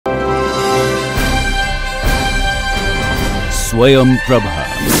Swayam Prabha.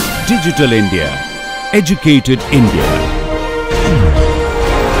 Digital India. Educated India.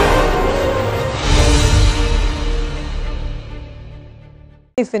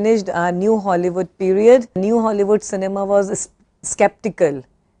 We finished our new Hollywood period. New Hollywood cinema was skeptical,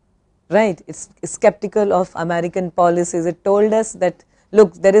 right? It's skeptical of American policies. It told us that,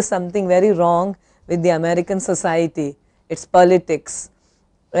 look, there is something very wrong with the American society, its politics,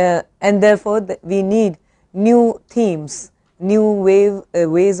 and therefore we need new themes, new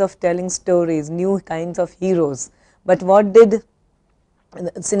ways of telling stories, new kinds of heroes. But what did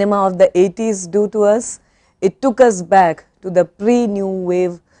cinema of the 80s do to us? It took us back to the pre-new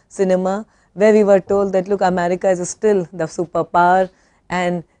wave cinema, where we were told that, look, America is still the superpower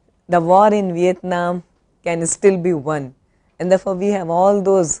and the war in Vietnam can still be won. And therefore we have all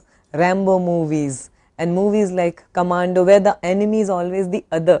those Rambo movies and movies like Commando, where the enemy is always the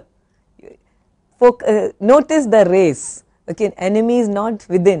other. Notice the race. Okay, enemy is not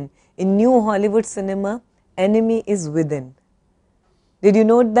within. In new Hollywood cinema, enemy is within. Did you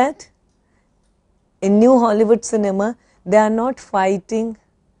note that? In new Hollywood cinema, they are not fighting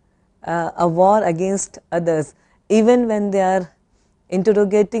a war against others. Even when they are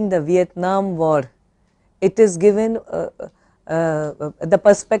interrogating the Vietnam War, it is given, the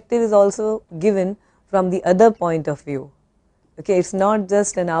perspective is also given from the other point of view. Okay, it's not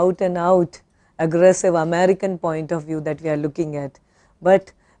just an out and out aggressive American point of view that we are looking at.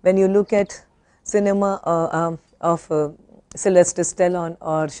 But when you look at cinema of Sylvester Stallone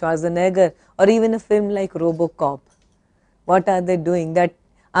or Schwarzenegger, or even a film like RoboCop, what are they doing? That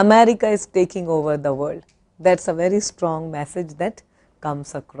America is taking over the world. That's a very strong message that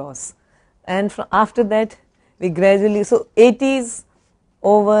comes across. And after that, we gradually, so 80s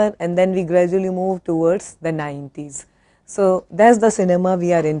over, and then we gradually move towards the 90s. So that's the cinema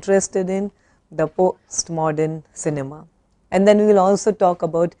we are interested in, the postmodern cinema. And then we will also talk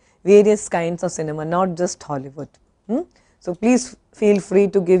about various kinds of cinema, not just Hollywood. So please feel free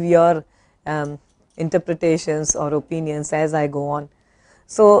to give your interpretations or opinions as I go on.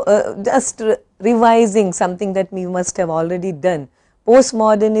 So just revising something that we must have already done.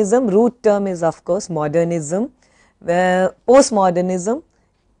 Postmodernism, root term is of course modernism. Postmodernism,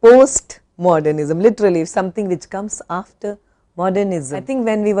 postmodernism, literally something which comes after modernism. I think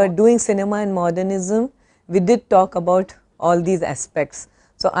when we were doing cinema and modernism, we did talk about all these aspects.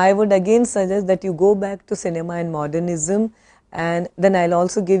 So I would again suggest that you go back to cinema and modernism, and then I'll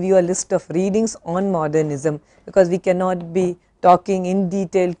also give you a list of readings on modernism, because we cannot be talking in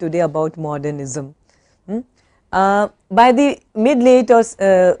detail today about modernism. By the mid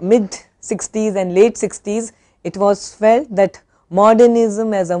 60s and late 60s, it was felt that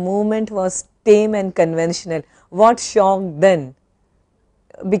modernism as a movement was tame and conventional. What shocked then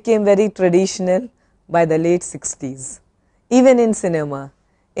became very traditional by the late 60s, even in cinema,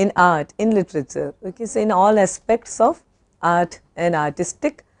 in art, in literature, okay, so in all aspects of art and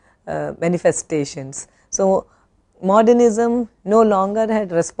artistic manifestations. So modernism no longer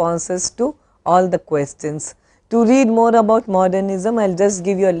had responses to all the questions. To read more about modernism, I'll just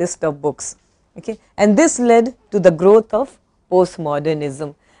give you a list of books, okay, and this led to the growth of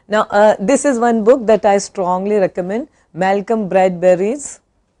postmodernism. Now this is one book that I strongly recommend, Malcolm Bradbury's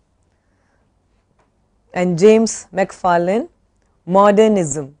and James McFarlane,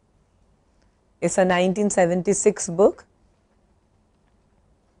 Modernism. It's a 1976 book.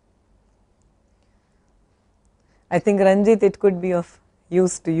 I think, Ranjit, it could be of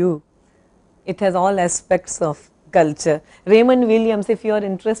use to you. It has all aspects of culture. Raymond Williams, if you are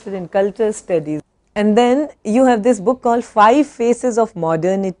interested in culture studies. And then you have this book called 5 Faces of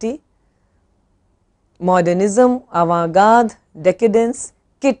Modernity: Modernism, Avant-Garde, Decadence,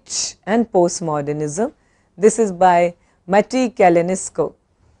 Kitsch and Postmodernism. This is by Matti Kalinisco.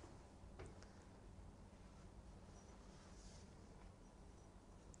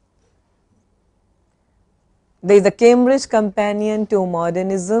 There is a Cambridge Companion to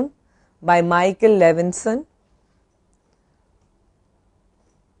Modernism by Michael Levinson,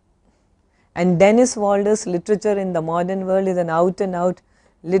 and Dennis Walder's Literature in the Modern World is an out and out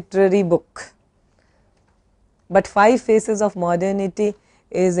literary book. But 5 Faces of Modernity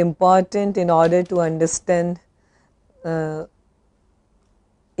is important in order to understand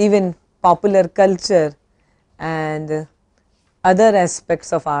even popular culture and other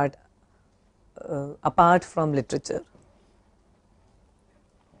aspects of art apart from literature.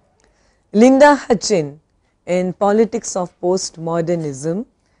 Linda Hutchin in Politics of Postmodernism,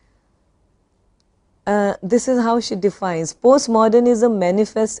 this is how she defines: postmodernism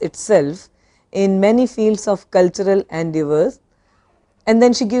manifests itself in many fields of cultural endeavors, and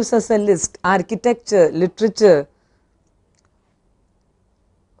then she gives us a list: architecture, literature,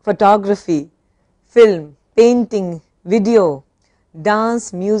 photography, film, painting, video,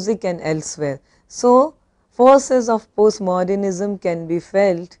 dance, music and elsewhere. So, forces of postmodernism can be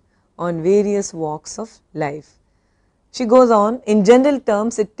felt on various walks of life. She goes on, in general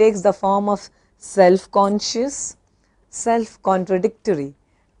terms it takes the form of self-conscious, self-contradictory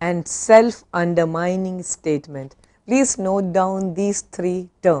and self-undermining statement. Please note down these three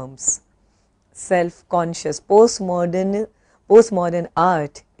terms. Self-conscious. Postmodern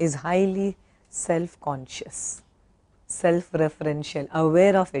art is highly self-conscious, self-referential,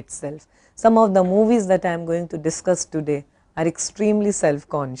 aware of itself. Some of the movies that I am going to discuss today are extremely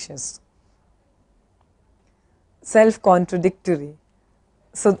self-conscious, self-contradictory.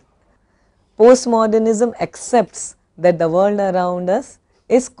 So, postmodernism accepts that the world around us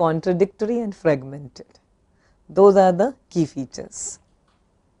is contradictory and fragmented. Those are the key features.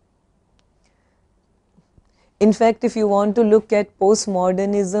 In fact, if you want to look at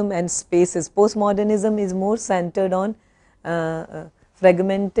postmodernism and spaces, postmodernism is more centered on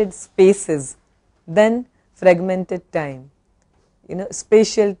fragmented spaces than fragmented time. You know,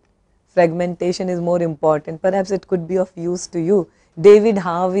 spatial fragmentation is more important. Perhaps it could be of use to you. David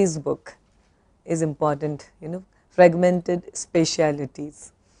Harvey's book is important, you know, fragmented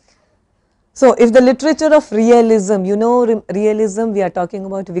spatialities. So, if the literature of realism, you know, realism, we are talking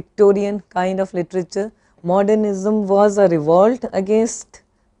about Victorian kind of literature. Modernism was a revolt against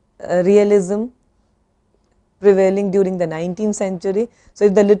realism prevailing during the 19th century. So,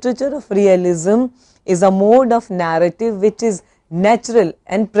 if the literature of realism is a mode of narrative which is natural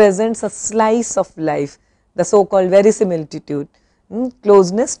and presents a slice of life, the so called verisimilitude,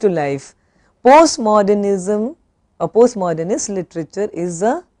 closeness to life. Postmodernism or postmodernist literature is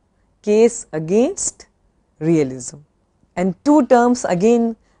a case against realism. And two terms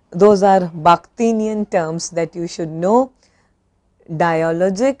again, those are Bakhtinian terms that you should know,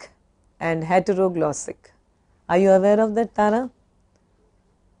 dialogic and heteroglossic. Are you aware of that, Tara?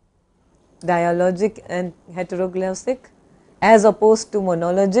 Dialogic and heteroglossic as opposed to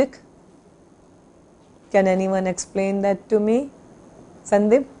monologic. Can anyone explain that to me?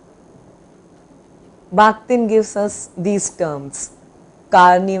 Sandeep? Bakhtin gives us these terms: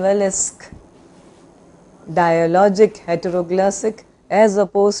 carnivalesque, dialogic, heteroglossic as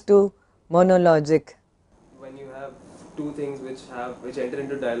opposed to monologic. When you have two things which enter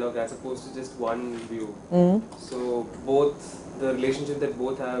into dialogue as opposed to just one view, so both the relationship that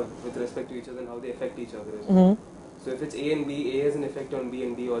both have with respect to each other and how they affect each other. So if it's A and B, A has an effect on B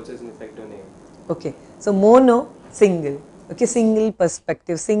and B also has an effect on A. Okay, so mono, single, okay, single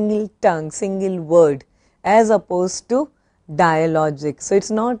perspective, single tongue, single word, as opposed to dialogic. So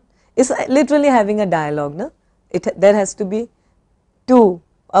it's not, it's literally having a dialogue, no? There has to be two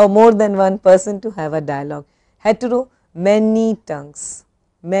or more than one person to have a dialogue. Hetero, many tongues,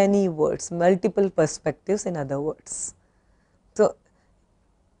 many words, multiple perspectives, in other words. So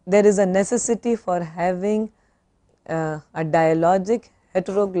there is a necessity for having a dialogic,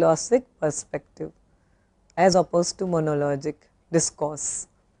 heteroglossic perspective as opposed to monologic discourse.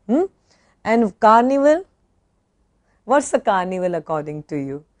 And carnival, what's a carnival according to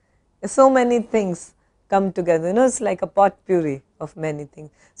you? So many things come together, you know, it's like a potpourri of many things.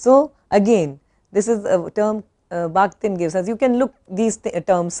 So again, this is a term Bakhtin gives us. You can look these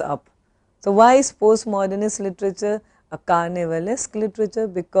terms up. So why is postmodernist literature a carnivalesque literature?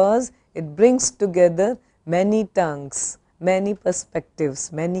 Because it brings together many tongues, many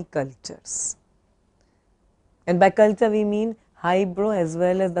perspectives, many cultures. And by culture we mean highbrow as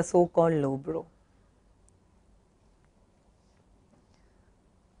well as the so called lowbrow.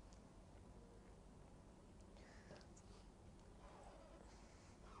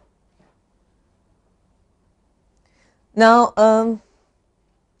 Now,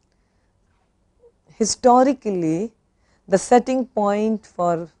 historically, the setting point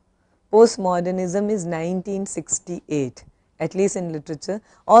for postmodernism is 1968, at least in literature,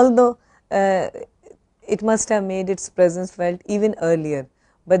 although it must have made its presence felt even earlier.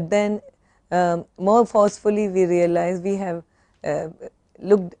 But then more forcefully we realize we have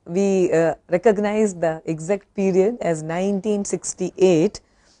recognized the exact period as 1968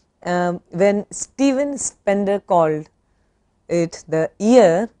 when Stephen Spender called it the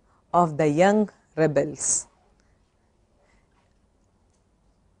year of the young rebels.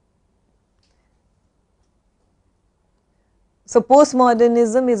 So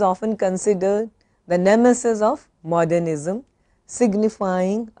postmodernism is often considered the nemesis of modernism,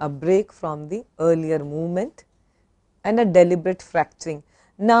 signifying a break from the earlier movement and a deliberate fracturing.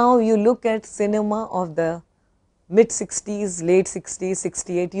 Now you look at cinema of the mid 60s, late 60s,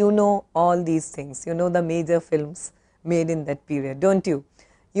 68, you know all these things, you know the major films made in that period, don't you?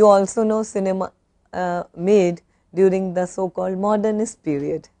 You also know cinema made during the so-called modernist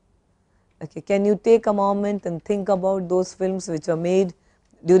period. Okay, can you take a moment and think about those films which were made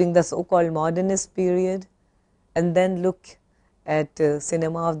during the so-called modernist period, and then look at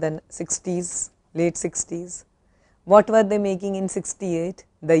cinema of the 60s, late 60s. What were they making in 68?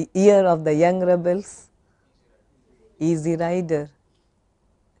 The year of the young rebels. Easy Rider.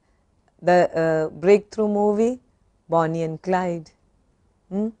 The breakthrough movie, Bonnie and Clyde.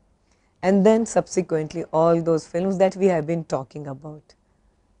 And then subsequently all those films that we have been talking about.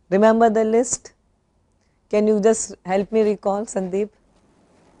 Remember the list? Can you just help me recall, Sandeep?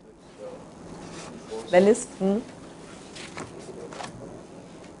 The list?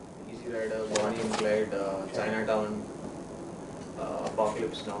 Easy Rider, Bonnie and Clyde, Chinatown,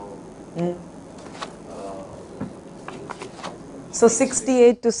 Apocalypse Now. So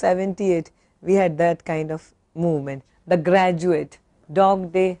 68 to 78, we had that kind of movement. The Graduate,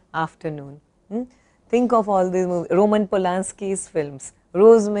 Dog Day Afternoon. Think of all these movies. Roman Polanski's films,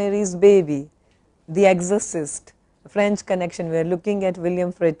 Rosemary's Baby, The Exorcist, French Connection. We were looking at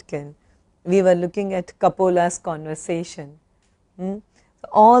William Friedkin. We were looking at Coppola's Conversation. So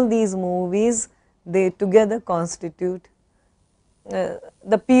all these movies, they together constitute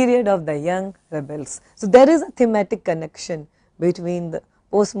the period of the young rebels. So there is a thematic connection between the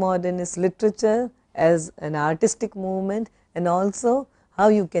postmodernist literature as an artistic movement and also how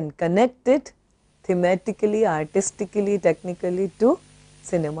you can connect it thematically, artistically, technically to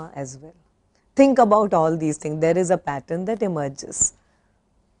cinema as well. Think about all these things. There is a pattern that emerges.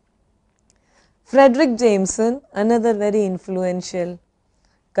 Frederick Jameson, another very influential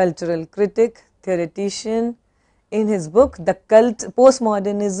cultural critic, theoretician, in his book The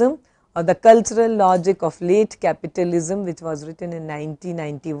Postmodernism or the Cultural Logic of Late Capitalism, which was written in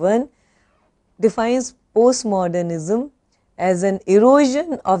 1991, defines postmodernism as an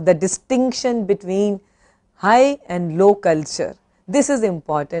erosion of the distinction between high and low culture. This is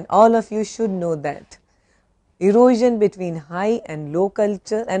important, all of you should know that. Erosion between high and low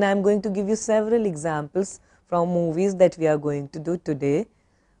culture, and I am going to give you several examples from movies that we are going to do today.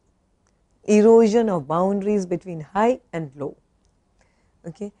 Erosion of boundaries between high and low.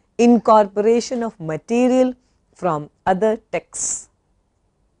 Okay. Incorporation of material from other texts.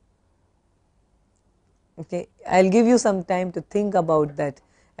 Okay. I will give you some time to think about that,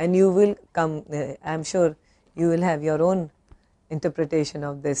 and you will come, I am sure you will have your own interpretation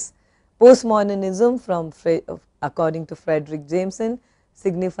of this. Postmodernism, according to Frederick Jameson,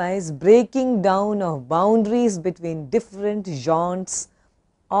 signifies breaking down of boundaries between different genres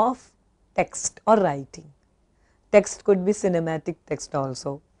of text or writing. Text could be cinematic text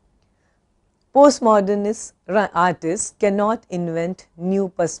also. Postmodernist artists cannot invent new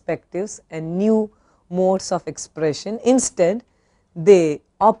perspectives and new modes of expression. Instead, they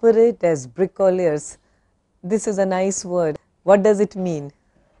operate as bricoleurs. This is a nice word. What does it mean?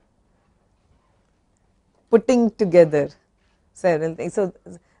 Putting together several things. So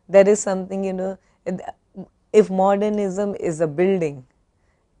there is something, you know, if modernism is a building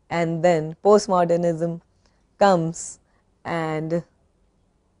and then postmodernism comes and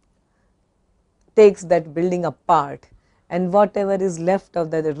takes that building apart, and whatever is left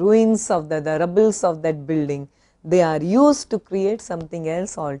of the ruins of the rubbles of that building, they are used to create something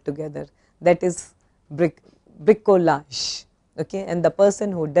else altogether. That is bricolage. Okay? And the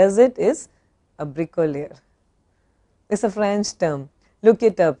person who does it is a bricoleur. It's a French term. Look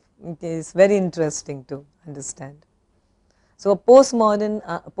it up. Okay, it's very interesting to understand. So a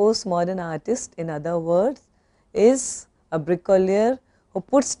postmodern artist, in other words, is a bricoleur who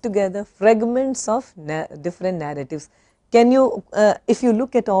puts together fragments of different narratives. Can you, if you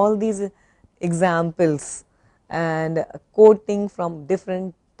look at all these examples and quoting from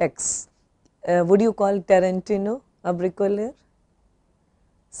different texts, would you call Tarantino a bricoleur?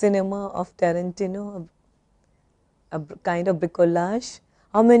 Cinema of Tarantino, a kind of bricolage?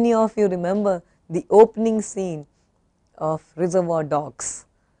 How many of you remember the opening scene of Reservoir Dogs?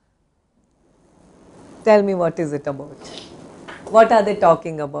 Tell me, what is it about? What are they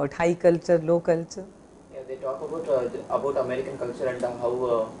talking about? High culture, low culture? Yeah, they talk about American culture and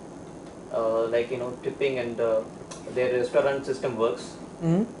how like, you know, tipping and their restaurant system works,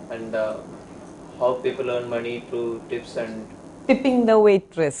 and how people earn money through tips and tipping the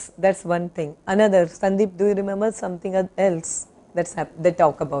waitress. That's one thing. Another, Sandeep, do you remember something else that's they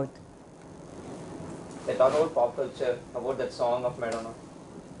talk about? they talk about pop culture, about that song of Madonna.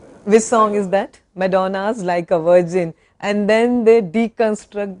 Which song is that? Madonna's Like a Virgin. And then they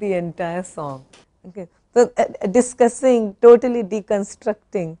deconstruct the entire song. Okay. So discussing, totally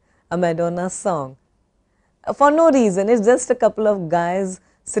deconstructing a Madonna song. For no reason. It's just a couple of guys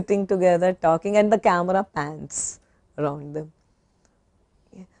sitting together talking, and the camera pans around them.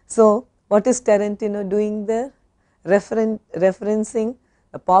 So, what is Tarantino doing there? Referencing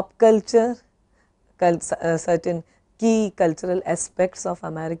the pop culture, certain key cultural aspects of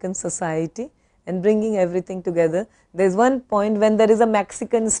American society, and bringing everything together. There is one point when there is a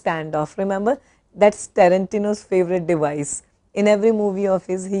Mexican standoff. Remember, that's Tarantino's favorite device. In every movie of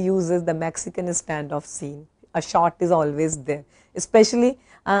his, he uses the Mexican standoff scene. A shot is always there. Especially,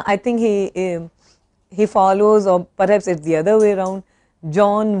 I think he follows, or perhaps it's the other way around,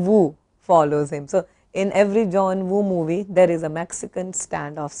 John Woo follows him. So, in every John Woo movie, there is a Mexican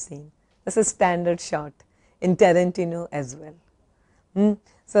standoff scene. That's a standard shot in Tarantino as well.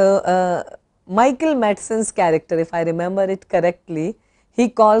 So, Michael Madsen's character, if I remember it correctly, he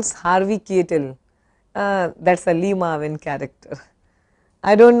calls Harvey Keitel. That's a Lee Marvin character.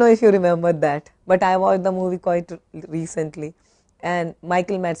 I don't know if you remember that, but I watched the movie quite recently, and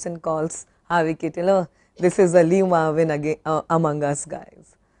Michael Madsen calls Harvey Keitel, oh, this is a Lee Marvin again, among us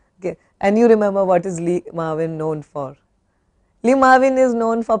guys. Okay. And you remember what is Lee Marvin known for? Lee Marvin is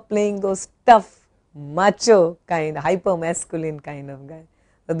known for playing those tough, macho kind, hyper masculine kind of guy.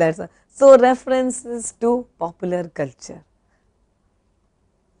 So that's so references to popular culture.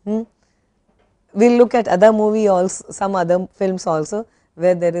 We'll look at other movie also, some other films also,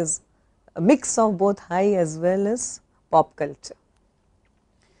 where there is a mix of both high as well as pop culture.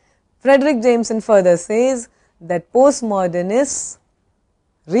 Frederick Jameson further says that postmodernists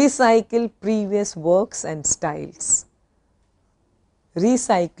recycle previous works and styles.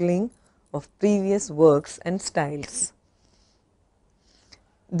 Recycling of previous works and styles.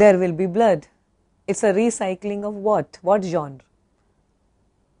 There will be blood. It's a recycling of what? What genre?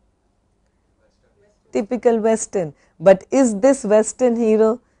 Typical Western. But is this Western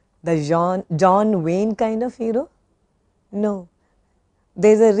hero the John Wayne kind of hero? No.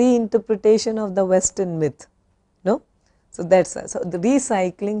 There is a reinterpretation of the Western myth. No? So that's so the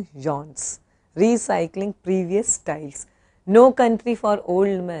recycling genres, recycling previous styles. No Country for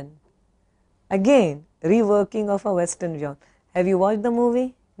Old Men. Again, reworking of a Western genre. Have you watched the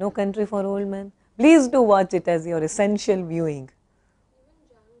movie No Country for Old Men? Please do watch it as your essential viewing.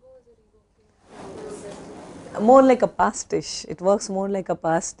 More like a pastiche. It works more like a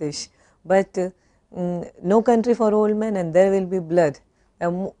pastiche. But No Country for Old Men and There Will Be Blood.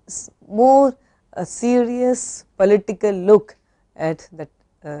 A serious political look at that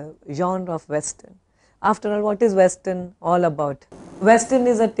genre of Western. After all, what is Western all about? Western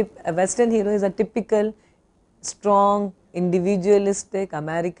hero is a typical, strong, individualistic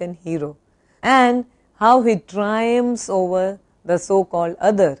American hero, and how he triumphs over the so-called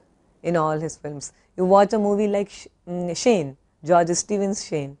other in all his films. You watch a movie like Shane, George Stevens'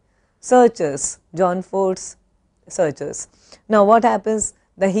 Shane, Searchers, John Ford's Searchers. Now what happens?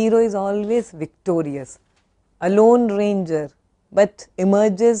 The hero is always victorious, a lone ranger, but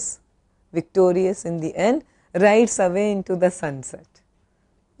emerges victorious in the end, rides away into the sunset.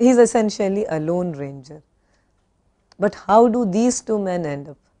 He is essentially a lone ranger. But how do these two men end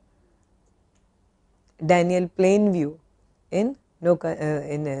up? Daniel Plainview in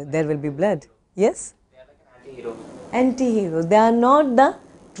There Will Be Blood. Yes? They are like an anti-hero. Anti-heroes. They are not the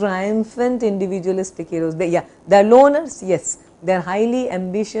triumphant individualistic heroes. They are loners, yes. They are highly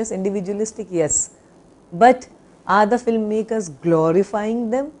ambitious, individualistic, yes. But are the filmmakers glorifying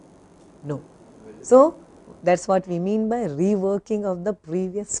them? No. So, that's what we mean by reworking of the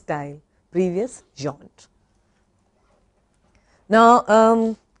previous style, previous genre.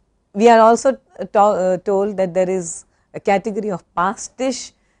 Now, we are also told that there is a category of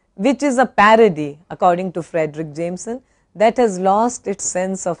pastiche, which is a parody, according to Frederick Jameson, that has lost its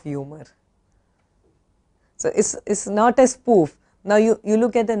sense of humor. So, it's not a spoof. Now, you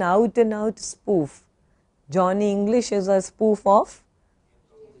look at an out and out spoof. Johnny English is a spoof of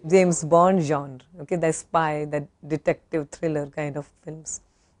James Bond genre, okay, the spy, the detective thriller kind of films.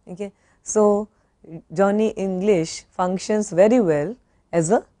 Okay. So, Johnny English functions very well as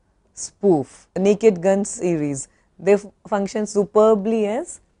a spoof. The Naked Gun series, they function superbly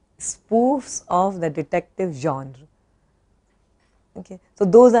as spoofs of the detective genre. Okay. So,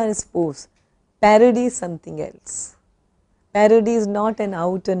 those are spoofs. Parody is something else. Parody is not an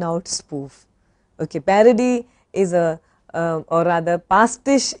out and out spoof. Okay. Parody is or rather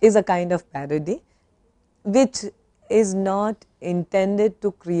pastiche is a kind of parody which is not intended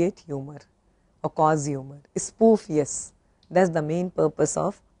to create humor or cause humor. Spoof, yes, that is the main purpose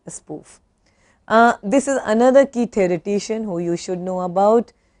of a spoof. This is another key theoretician who you should know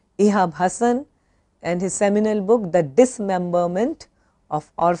about, Ihab Hassan, and his seminal book, The Dismemberment of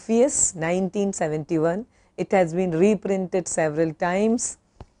Orpheus, 1971. It has been reprinted several times.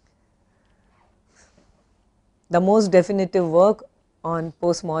 the most definitive work on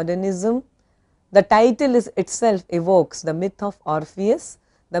postmodernism. The title itself evokes the myth of Orpheus,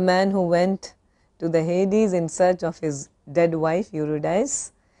 the man who went to the Hades in search of his dead wife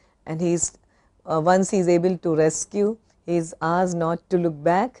Eurydice, and once he is able to rescue, he is asked not to look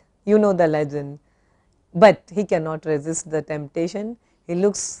back. You know the legend, but he cannot resist the temptation. He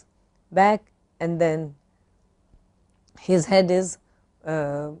looks back, and then his head is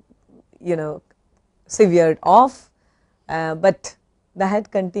severed off, but the head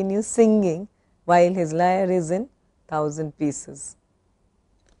continues singing while his lyre is in 1,000 pieces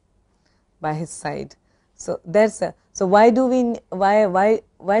by his side. So why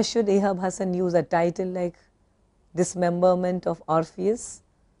should Ehab Hassan use a title like Dismemberment of Orpheus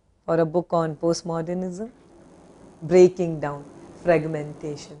for a book on postmodernism? Breaking down,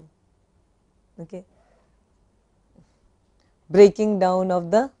 fragmentation. Okay, breaking down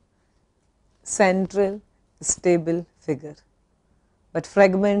of the central stable figure, but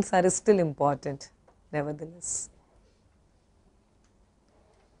fragments are still important nevertheless.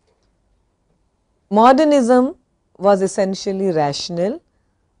 Modernism was essentially rational.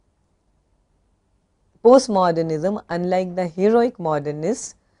 Postmodernism, unlike the heroic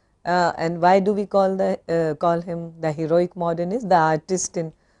modernist, and why do we call him the heroic modernist, the artist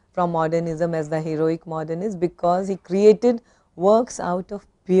from modernism as the heroic modernist? Because he created works out of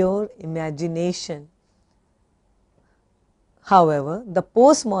pure imagination. However, the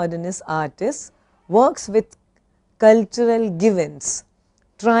postmodernist artist works with cultural givens,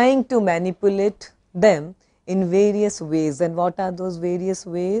 trying to manipulate them in various ways. And what are those various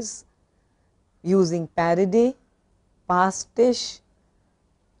ways? Using parody, pastiche,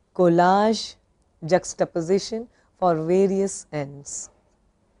 collage, juxtaposition for various ends.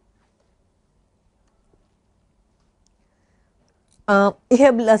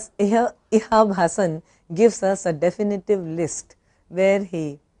 Ehab Hassan gives us a definitive list where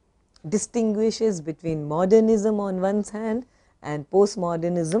he distinguishes between modernism on one hand and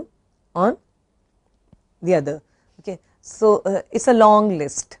postmodernism on the other. Okay, so it's a long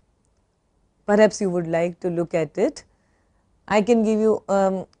list. Perhaps you would like to look at it. I can give you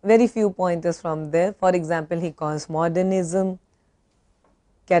very few pointers from there. For example, he calls modernism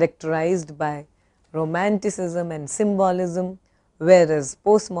characterized by romanticism and symbolism, whereas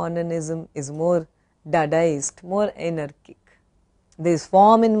postmodernism is more Dadaist, more anarchic. There is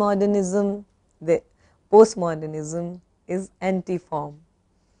form in modernism, the postmodernism is anti-form.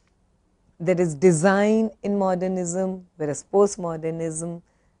 There is design in modernism, whereas postmodernism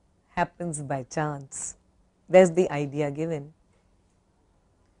happens by chance. That is the idea given.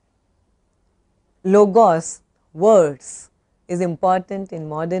 Logos, words, is important in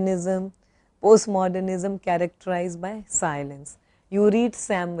modernism. Postmodernism characterized by silence. You read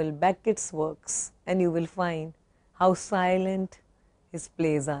Samuel Beckett's works and you will find how silent his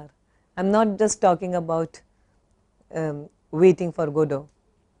plays are. I am not just talking about Waiting for Godot.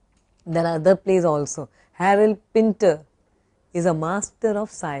 There are other plays also. Harold Pinter is a master of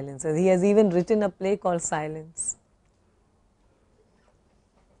silence. He has even written a play called Silence,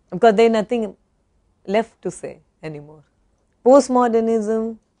 because there is nothing left to say anymore.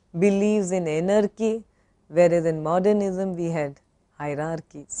 Postmodernism believes in anarchy, whereas in modernism we had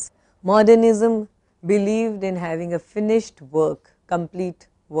hierarchies. Modernism believed in having a finished work, complete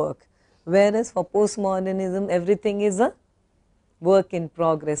work, whereas for postmodernism everything is a work in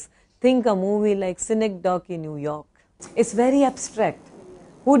progress. Think a movie like Synecdoche in New York. It's very abstract.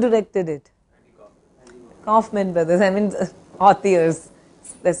 Who directed it? Kaufman brothers, I mean authors.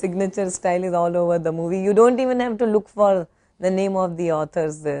 The signature style is all over the movie. You don't even have to look for the name of the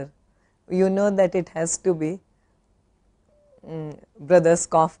authors there. You know that it has to be brothers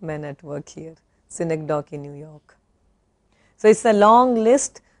Kaufman at work here, Synecdoche in New York. So it's a long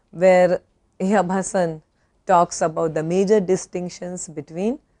list where Ehab Hassan talks about the major distinctions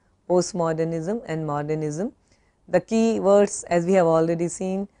between postmodernism and modernism. The key words, as we have already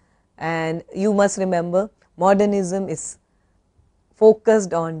seen, and you must remember, modernism is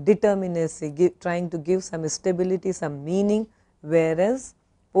focused on determinacy, trying to give some stability, some meaning, whereas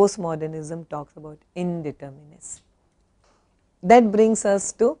postmodernism talks about indeterminacy. That brings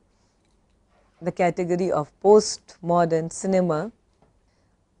us to the category of postmodern cinema,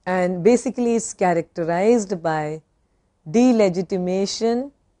 and basically it's characterized by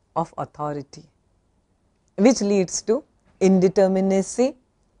delegitimation of authority, which leads to indeterminacy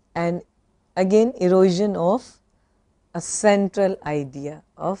and again erosion of a central idea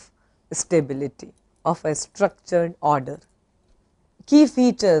of stability, of a structured order. Key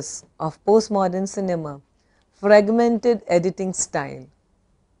features of postmodern cinema: fragmented editing style,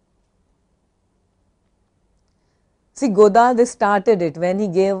 See, Godard started it when he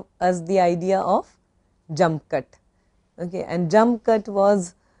gave us the idea of jump cut. Okay, and jump cut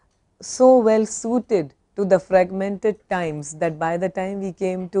was so well suited to the fragmented times that by the time we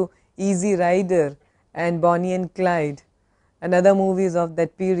came to Easy Rider and Bonnie and Clyde and other movies of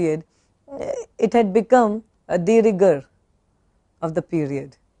that period, it had become a de rigueur of the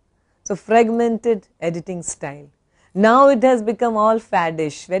period. So, fragmented editing style. Now it has become all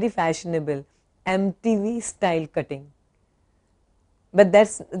faddish, very fashionable, MTV style cutting. But there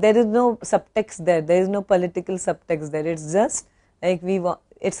is no subtext there, there is no political subtext there, it's just like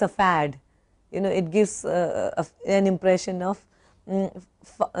it's a fad, it gives an impression of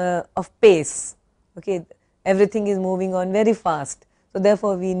pace, okay, everything is moving on very fast, so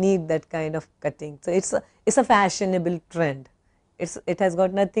therefore we need that kind of cutting. So it's a fashionable trend, it has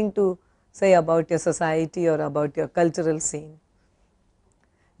got nothing to say about your society or about your cultural scene.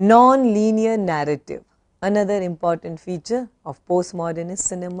 Non-linear narrative, another important feature of postmodernist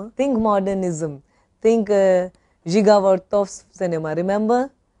cinema. Think modernism, think Giga Vertov's cinema. Remember,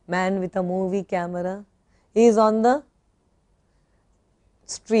 man with a movie camera, he is on the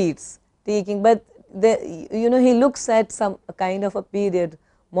streets taking, but he looks at some kind of a period,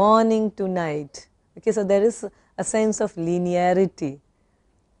 morning to night. Okay, so there is a sense of linearity.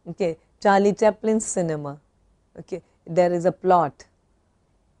 Okay, Charlie Chaplin's cinema. Okay, there is a plot.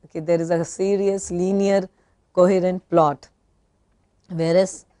 Okay, there is a serious, linear, coherent plot,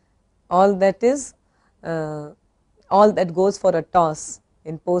 whereas all that goes for a toss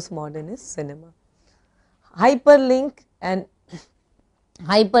in postmodernist cinema. Hyperlink and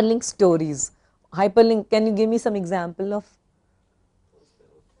hyperlink stories. Hyperlink, can you give me some example of?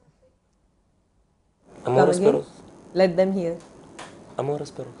 Amores Perros. Let them hear.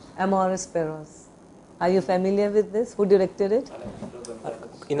 Amores Perros. Amores Perros. Are you familiar with this? Who directed it?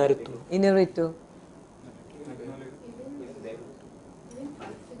 Inarritu. Inarritu.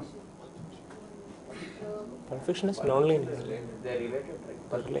 Pulp Fiction is non-linear. They're related, right?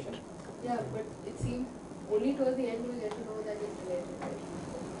 But related. Yeah, but it seems only towards the end we get to know that it's related,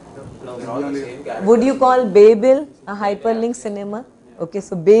 right? No, they're all the same characters. Would you call Babel a hyperlink cinema? Okay,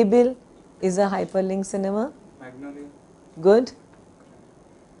 so Babel is a hyperlink cinema. Magnolia. Good.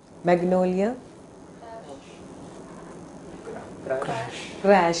 Magnolia.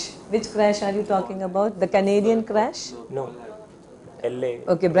 Crash. Which crash are you talking about? The Canadian crash? No. LA.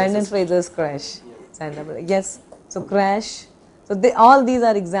 Okay, Brandon Fraser's Crash. Yes. So Crash. So all these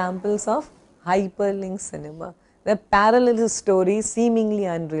are examples of hyperlink cinema. They're parallel stories, seemingly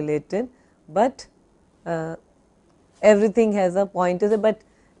unrelated, but everything has a point to say, but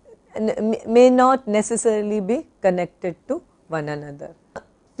may not necessarily be connected to one another.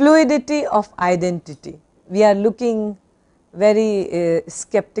 Fluidity of identity. We are looking very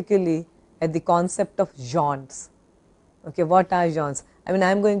skeptically at the concept of genres. Okay, what are genres? I mean,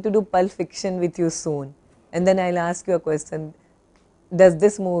 I am going to do Pulp Fiction with you soon, and then I will ask you a question, does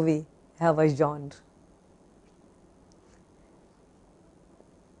this movie have a genre?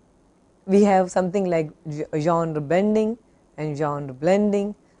 We have something like genre bending and genre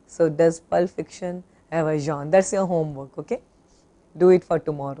blending. So, does Pulp Fiction have a genre? That is your homework, okay? Do it for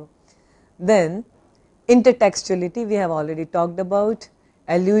tomorrow. Then, intertextuality we have already talked about,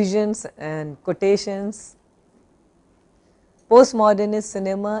 allusions and quotations. Postmodernist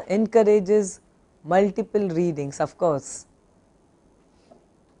cinema encourages multiple readings, of course.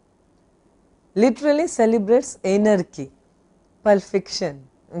 Literally celebrates anarchy, Pulp Fiction,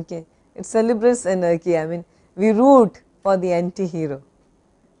 okay. It celebrates anarchy. I mean, we root for the anti-hero.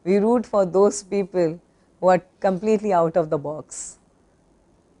 We root for those people who are completely out of the box.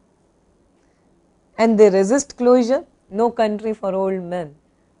 And they resist closure. No Country for Old Men.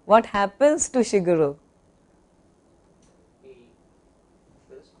 What happens to Shigeru?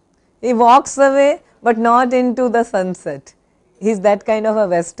 He walks away, but not into the sunset. He is that kind of a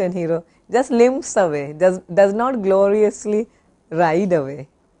Western hero. Just limps away, does not gloriously ride away.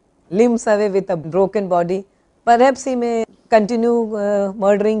 Limps away with a broken body. Perhaps he may continue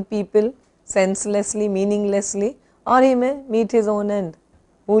murdering people senselessly, meaninglessly, or he may meet his own end.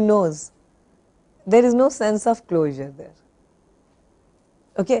 Who knows? There is no sense of closure there.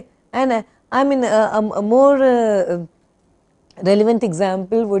 Okay, and I mean a more relevant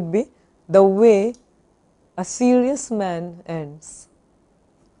example would be the way A Serious Man ends.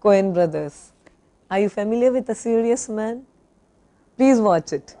 Coen Brothers. Are you familiar with A Serious Man? Please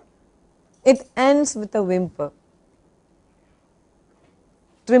watch it. It ends with a whimper.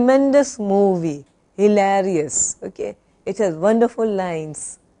 Tremendous movie, hilarious, okay. It has wonderful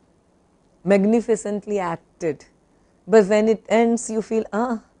lines, magnificently acted. But when it ends, you feel,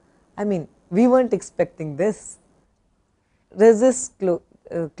 I mean, we weren't expecting this. resists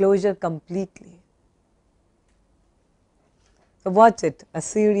closure completely. So watch it, A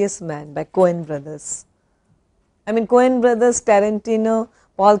Serious Man by Coen brothers. I mean, Coen brothers, Tarantino,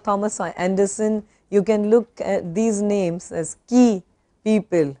 Paul Thomas Anderson, you can look at these names as key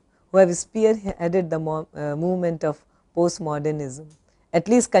people who have spearheaded the movement of postmodernism, at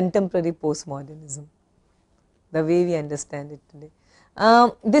least contemporary postmodernism, the way we understand it today.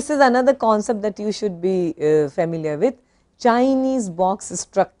 This is another concept that you should be familiar with, Chinese box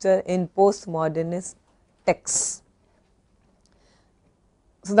structure in postmodernist texts.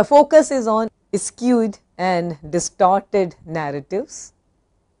 So, the focus is on skewed and distorted narratives,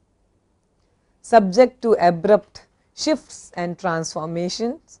 subject to abrupt shifts and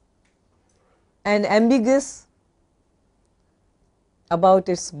transformations, and ambiguous about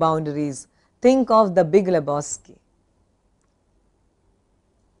its boundaries. Think of The Big Lebowski,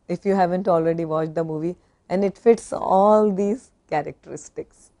 if you haven't already watched the movie, and it fits all these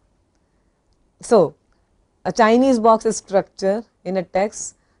characteristics. So, a Chinese box structure in a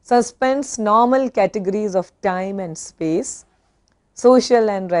text suspends normal categories of time and space, social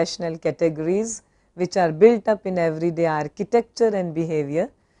and rational categories which are built up in everyday architecture and behavior,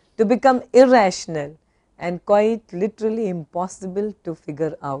 to become irrational and quite literally impossible to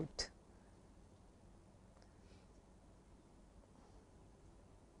figure out.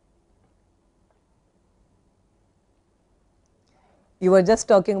 You were just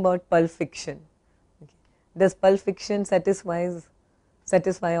talking about Pulp Fiction. Okay. Does Pulp Fiction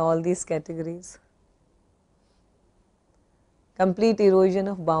satisfy all these categories? Complete erosion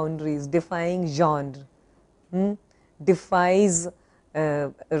of boundaries, defying genre, defies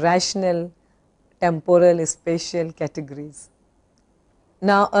rational, temporal, spatial categories.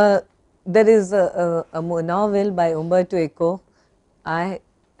 Now, there is a novel by Umberto Eco, I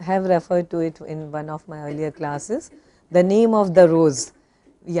have referred to it in one of my earlier classes, The Name of the Rose,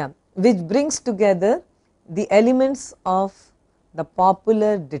 which brings together the elements of the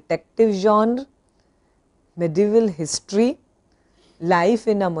popular detective genre, medieval history, life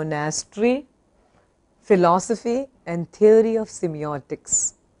in a monastery, philosophy and theory of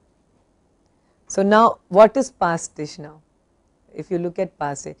semiotics. So, now what is pastiche now? If you look at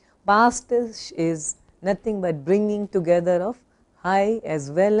pastiche is nothing but bringing together of high as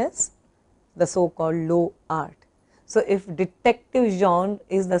well as the so called low art. So, if detective genre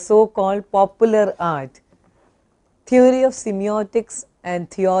is the so called popular art, theory of semiotics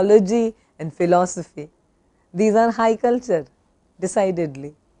and theology and philosophy, these are high culture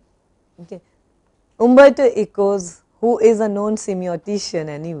decidedly. Okay. Umberto Eco, who is a known semiotician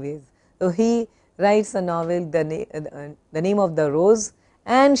anyways, so he writes a novel, The Name of the Rose,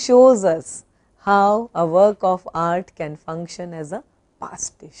 and shows us how a work of art can function as a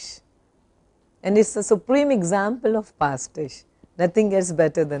pastiche. And it is a supreme example of pastiche, nothing gets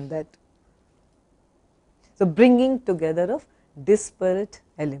better than that. So, bringing together of disparate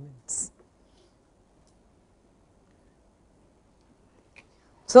elements.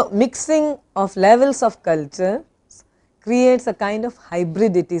 So, mixing of levels of culture creates a kind of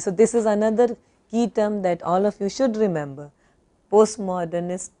hybridity. So, this is another key term that all of you should remember.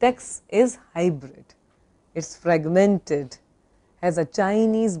 Postmodernist text is hybrid, it is fragmented, has a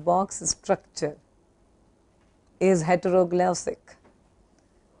Chinese box structure, is heteroglossic.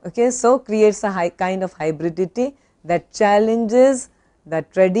 Okay, so, creates a kind of hybridity that challenges the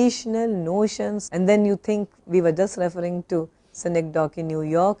traditional notions, and then you think we were just referring to Synecdoche in New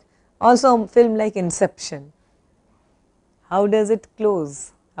York, also a film like Inception. How does it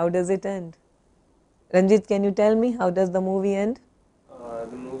close? How does it end? Ranjit, can you tell me how does the movie end?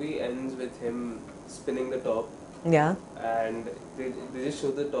 The movie ends with him spinning the top. Yeah. And they just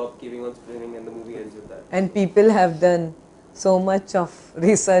show the top keeping on spinning, and the movie ends with that. And people have done so much of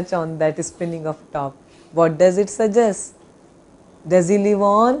research on that spinning of top. What does it suggest? Does he live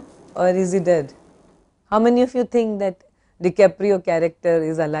on or is he dead? How many of you think that DiCaprio character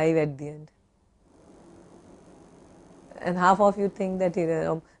is alive at the end? And half of you think that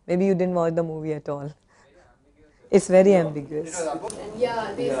maybe you didn't watch the movie at all. It's very ambiguous.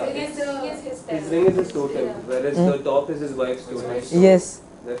 Yeah, they say his ring is his totem, whereas the top is his wife's totem. Yes.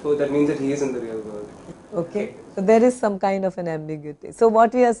 Therefore, that means that he is in the real world. Okay. So, there is some kind of an ambiguity. So,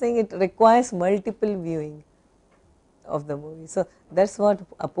 what we are saying, it requires multiple viewing of the movie. So, that is what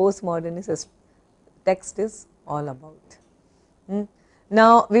a postmodernist text is all about.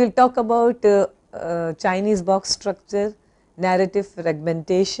 Now, we will talk about Chinese box structure, narrative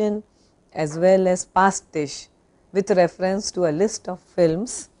fragmentation as well as pastiche with reference to a list of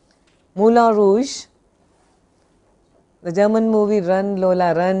films. Moulin Rouge, the German movie Run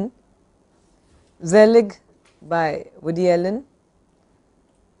Lola Run, Zelig by Woody Allen,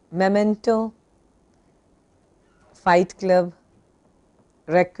 Memento, Fight Club,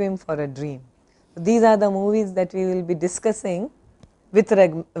 Requiem for a Dream. These are the movies that we will be discussing with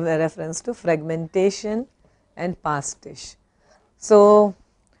reference to fragmentation and pastiche. So,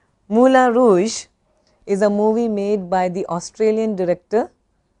 Moulin Rouge is a movie made by the Australian director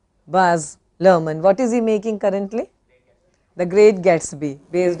Baz Luhrmann. What is he making currently? The Great Gatsby,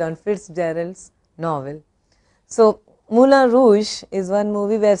 based on Fitzgerald's novel. So, Moulin Rouge is one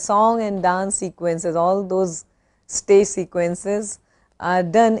movie where song and dance sequences, all those stage sequences are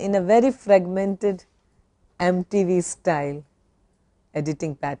done in a very fragmented MTV style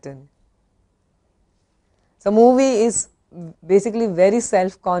editing pattern. So, movie is basically very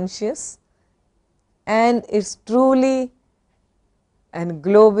self-conscious and it's truly and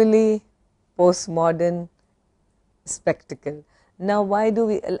globally postmodern spectacle. Now, why do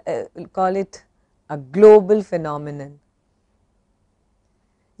we call it a global phenomenon?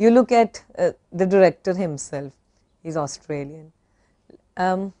 You look at the director himself, he is Australian.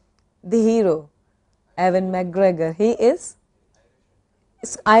 The hero, Ewan McGregor, he is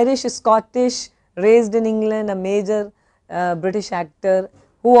Irish, Scottish, raised in England, a major British actor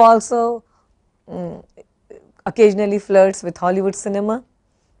who also occasionally flirts with Hollywood cinema.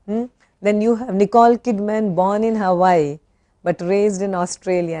 Then you have Nicole Kidman, born in Hawaii but raised in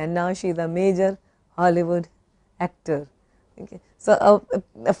Australia, and now she is a major Hollywood actor. Okay. So,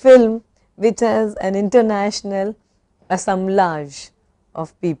 a film which has an international assemblage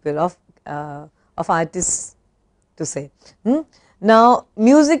of people, of artists to say. Now,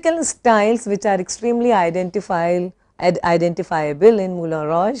 musical styles which are extremely identifiable in Moulin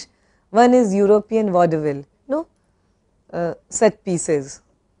Rouge, one is European vaudeville, set pieces,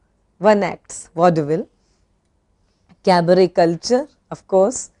 one acts vaudeville, cabaret culture, of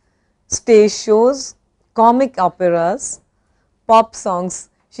course, stage shows, comic operas, pop songs.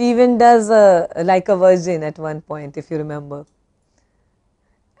 She even does Like a Virgin at one point, if you remember.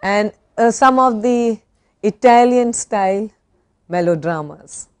 And some of the Italian style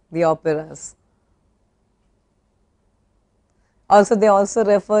melodramas, the operas. Also, they also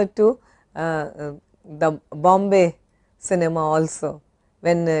refer to the Bombay cinema also,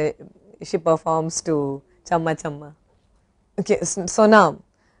 when she performs to Chamma Chamma. Okay, so now,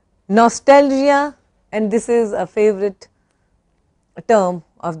 nostalgia, and this is a favorite term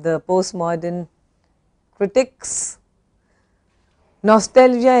of the postmodern critics.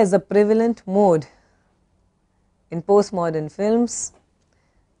 Nostalgia is a prevalent mode in postmodern films,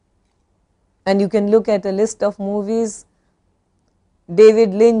 and you can look at a list of movies.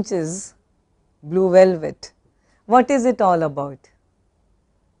 David Lynch's Blue Velvet. What is it all about?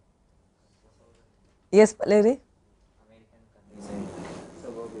 Yes, Larry?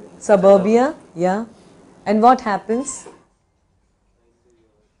 Suburbia, yeah. And what happens?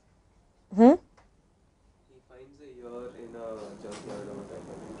 He finds a year in a junkyard or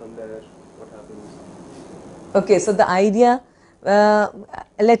whatever. From there, what happens? Okay, so the idea,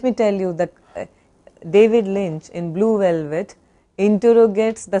 let me tell you that David Lynch in Blue Velvet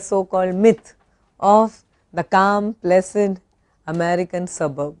interrogates the so-called myth of the calm, placid American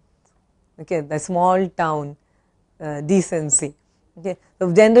suburb. Okay, the small town decency. Okay,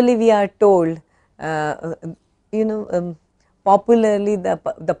 so generally we are told, popularly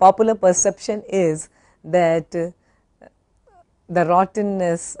the popular perception is that the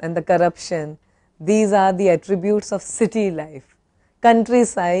rottenness and the corruption, these are the attributes of city life.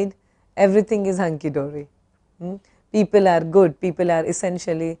 Countryside, everything is hunky-dory. People are good, people are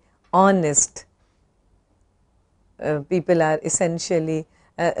essentially honest, people are essentially,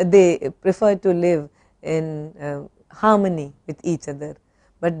 they prefer to live in harmony with each other.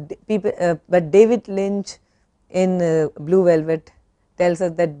 But David Lynch in Blue Velvet tells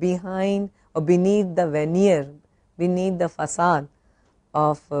us that behind or beneath the veneer, beneath the facade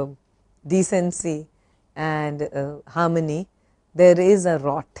of decency and harmony, there is a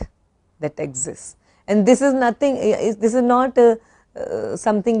rot that exists. And this is nothing, this is not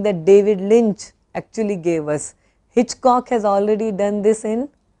something that David Lynch actually gave us. Hitchcock has already done this in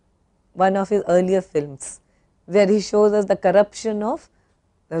one of his earlier films, where he shows us the corruption of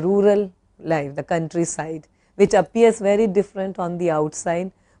the rural life, the countryside, which appears very different on the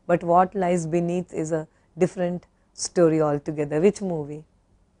outside, but what lies beneath is a different story altogether. Which movie?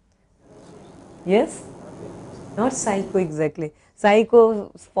 Yes? Not Psycho exactly. Psycho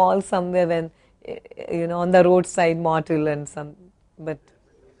falls somewhere when, on the roadside motel and some, but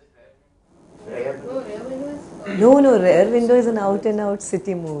no, Rear Window is an out and out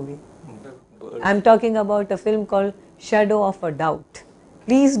city movie. I am talking about a film called Shadow of a Doubt.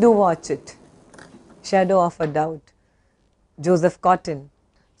 Please do watch it. shadow of a doubt, Joseph Cotton.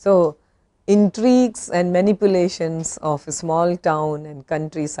 So, intrigues and manipulations of a small town and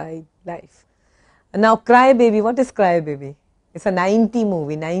countryside life. And now, Cry Baby, what is Cry Baby? It's a 90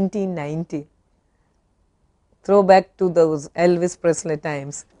 movie, 1990. Throwback to those Elvis Presley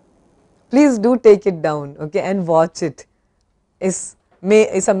times. Please do take it down, okay, and watch it. It's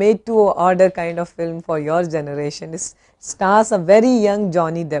a made to order kind of film for your generation. It stars a very young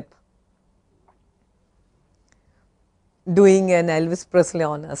Johnny Depp doing an Elvis Presley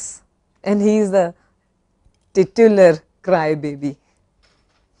on us, and he is the titular crybaby.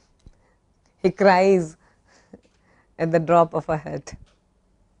 He cries at the drop of a hat.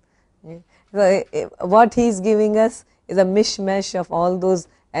 So, what he is giving us is a mishmash of all those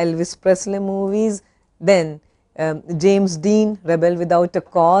Elvis Presley movies, then James Dean, Rebel Without a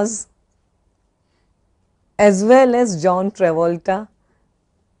Cause, as well as John Travolta,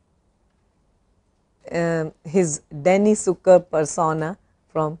 his Denny Zucker persona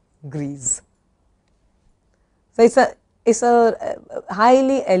from Grease. So, it's a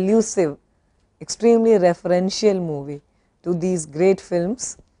highly elusive, extremely referential movie to these great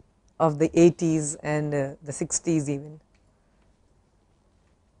films of the 80s and the 60s even.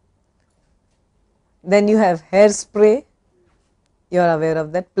 Then you have Hairspray, you are aware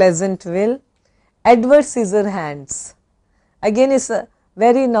of that, Pleasantville, Edward Scissorhands. Again, it's a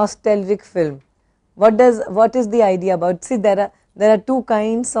very nostalgic film. What is the idea about? See, there are two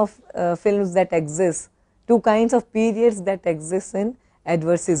kinds of films that exist, two kinds of periods that exist in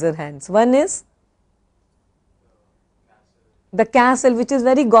Edward Scissorhands. One is the castle, which is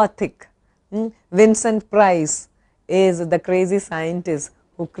very gothic. Vincent Price is the crazy scientist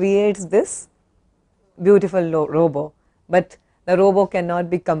who creates this beautiful robo, but the robo cannot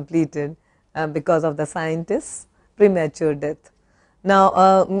be completed because of the scientist's premature death.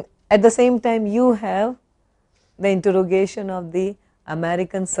 Now, at the same time, you have the interrogation of the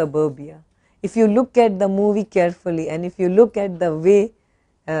American suburbia. If you look at the movie carefully, and if you look at the way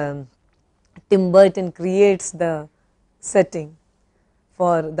Tim Burton creates the setting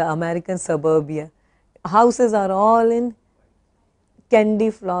for the American suburbia, houses are all in candy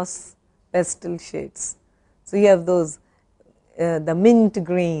floss pastel shades. So, you have those the mint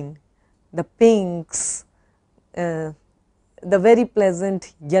green, the pinks, the very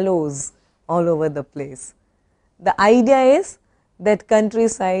pleasant yellows all over the place. The idea is that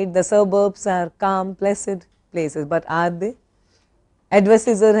countryside, the suburbs are calm, placid places, but are they? Edward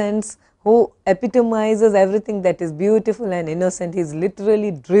Scissorhands, who epitomizes everything that is beautiful and innocent, is literally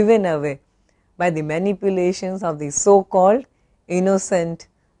driven away by the manipulations of the so-called innocent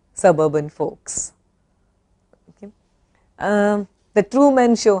suburban folks. Okay. The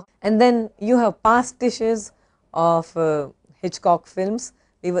Truman Show, and then you have pastiches of Hitchcock films.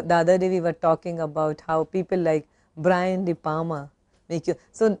 The other day we were talking about how people like Brian De Palma make you.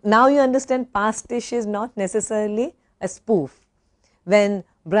 So, now you understand pastiche is not necessarily a spoof. When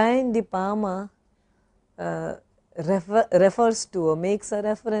Brian De Palma refers to or makes a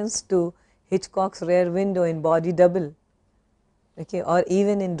reference to Hitchcock's Rear Window in Body Double, okay, or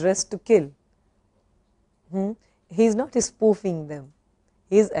even in Dress to Kill, he is not spoofing them,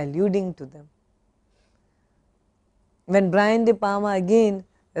 he is alluding to them. When Brian De Palma again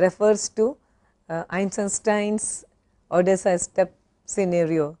refers to Eisenstein's Odessa step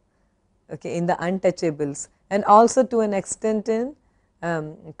scenario, okay, in The Untouchables, and also to an extent in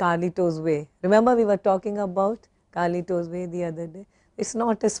Carlito's Way. Remember, we were talking about Carlito's Way the other day. It is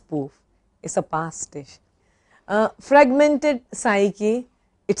not a spoof, it is a pastiche. Fragmented psyche,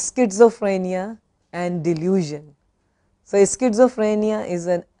 it's schizophrenia and delusion. So, schizophrenia is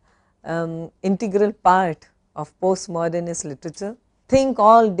an integral part of postmodernist literature. Think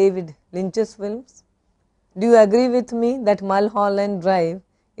all David Lynch's films. Do you agree with me that Mulholland Drive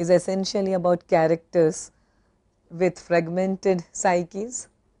is essentially about characters with fragmented psyches?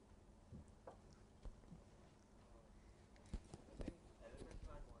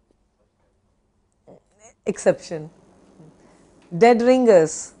 Exception. Dead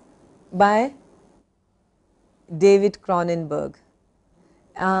Ringers by David Cronenberg.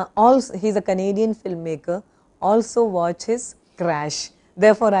 Also, he is a Canadian filmmaker. Also watch his Crash.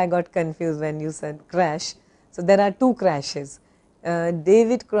 Therefore, I got confused when you said Crash. So, there are two crashes.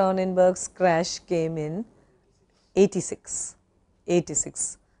 David Cronenberg's Crash came in 86.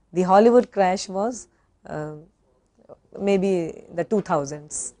 The Hollywood Crash was maybe the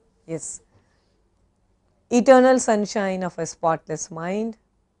 2000s. Yes. Eternal Sunshine of a Spotless Mind,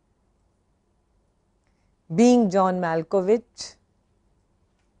 Being John Malkovich,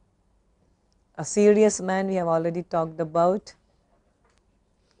 A Serious Man we have already talked about,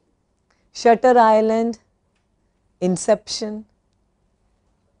 Shutter Island, Inception.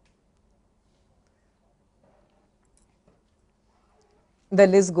 The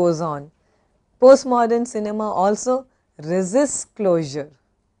list goes on. Postmodern cinema also resists closure.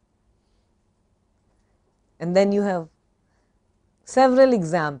 And then you have several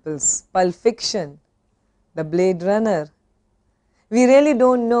examples: Pulp Fiction, The Blade Runner. We really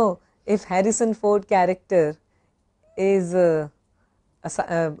don't know if Harrison Ford character is a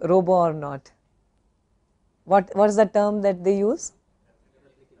robo or not. What's the term that they use?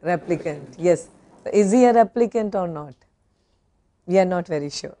 Replicant. Yes. Is he a replicant or not? We are not very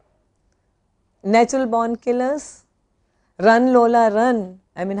sure. Natural born killers. Run Lola run.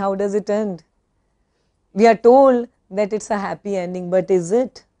 I mean, how does it end? We are told that it's a happy ending, but is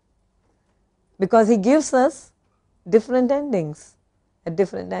it? Because he gives us different endings at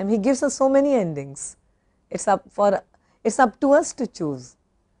different time. He gives us so many endings. It's up to us to choose.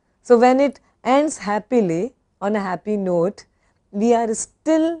 So when it ends happily, on a happy note, we are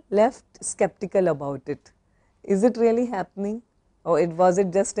still left skeptical about it. Is it really happening? Or was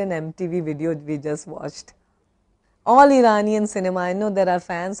it just an MTV video we just watched? All Iranian cinema, I know there are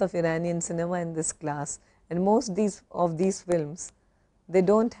fans of Iranian cinema in this class, and most of these films, they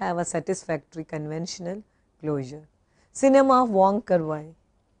don't have a satisfactory conventional closure. Cinema of Wong Kar-wai,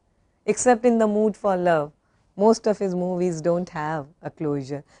 except in The Mood for Love, most of his movies don't have a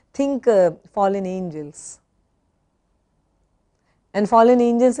closure. Think Fallen Angels. And Fallen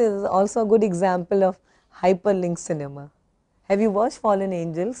Angels is also a good example of hyperlink cinema. Have you watched Fallen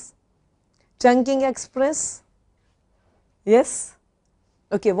Angels? Chunking Express? Yes?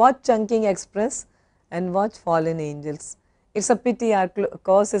 Okay, watch Chunking Express and watch Fallen Angels. It's a pity our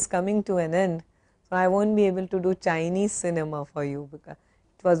course is coming to an end, so I won't be able to do Chinese cinema for you because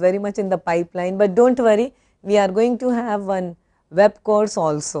it was very much in the pipeline. But don't worry, we are going to have one web course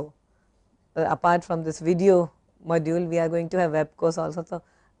also. Apart from this video module, we are going to have web course also. So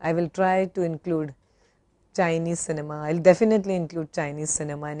I will try to include Chinese cinema. I will definitely include Chinese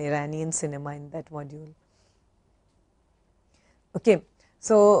cinema and Iranian cinema in that module. Okay,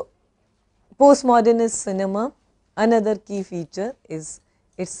 so postmodernist cinema, another key feature is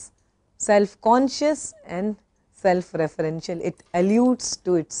it's self-conscious and self-referential. It alludes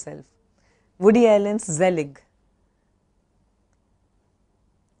to itself. Woody Allen's Zelig,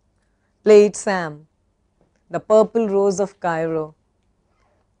 Played Sam, The Purple Rose of Cairo,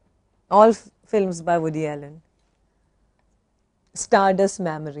 all films by Woody Allen. Stardust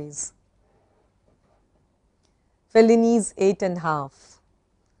Memories, Fellini's 8½,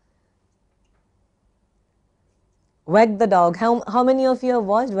 Wag the Dog. How many of you have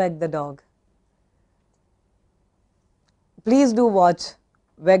watched Wag the Dog? Please do watch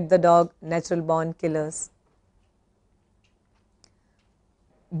Wag the Dog, Natural Born Killers.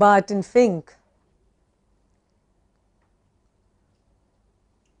 Barton Fink,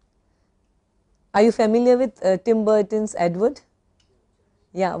 are you familiar with Tim Burton's Edward?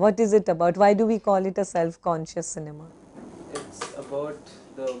 Yeah, what is it about? Why do we call it a self-conscious cinema? It's about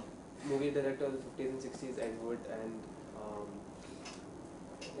the movie director of the 50s and 60s, Edward, and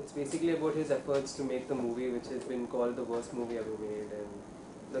it's basically about his efforts to make the movie, which has been called the worst movie ever made, and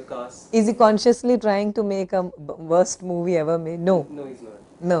the cast. Is he consciously trying to make a worst movie ever made? No. No, he's not.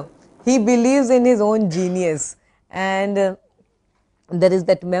 No. He believes in his own genius, and there is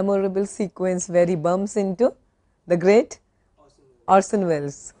that memorable sequence where he bumps into the great Orson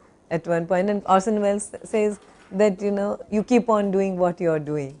Welles at one point, and Orson Welles says that you keep on doing what you are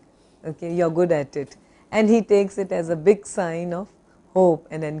doing, okay, you are good at it, and he takes it as a big sign of hope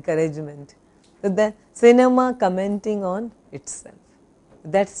and encouragement. So the cinema commenting on itself,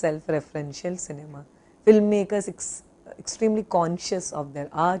 that's self-referential cinema. Filmmakers extremely conscious of their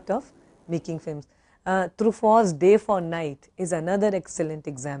art of making films. Truffaut's Day for Night is another excellent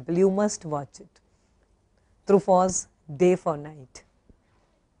example. You must watch it. Truffaut's Day for Night.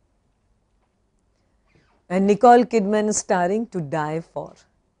 And Nicole Kidman is starring To Die For.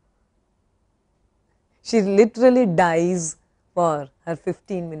 She literally dies for her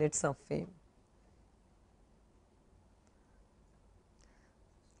 15 minutes of fame.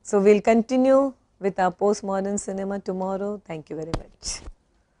 So we'll continue with our postmodern cinema tomorrow. Thank you very much.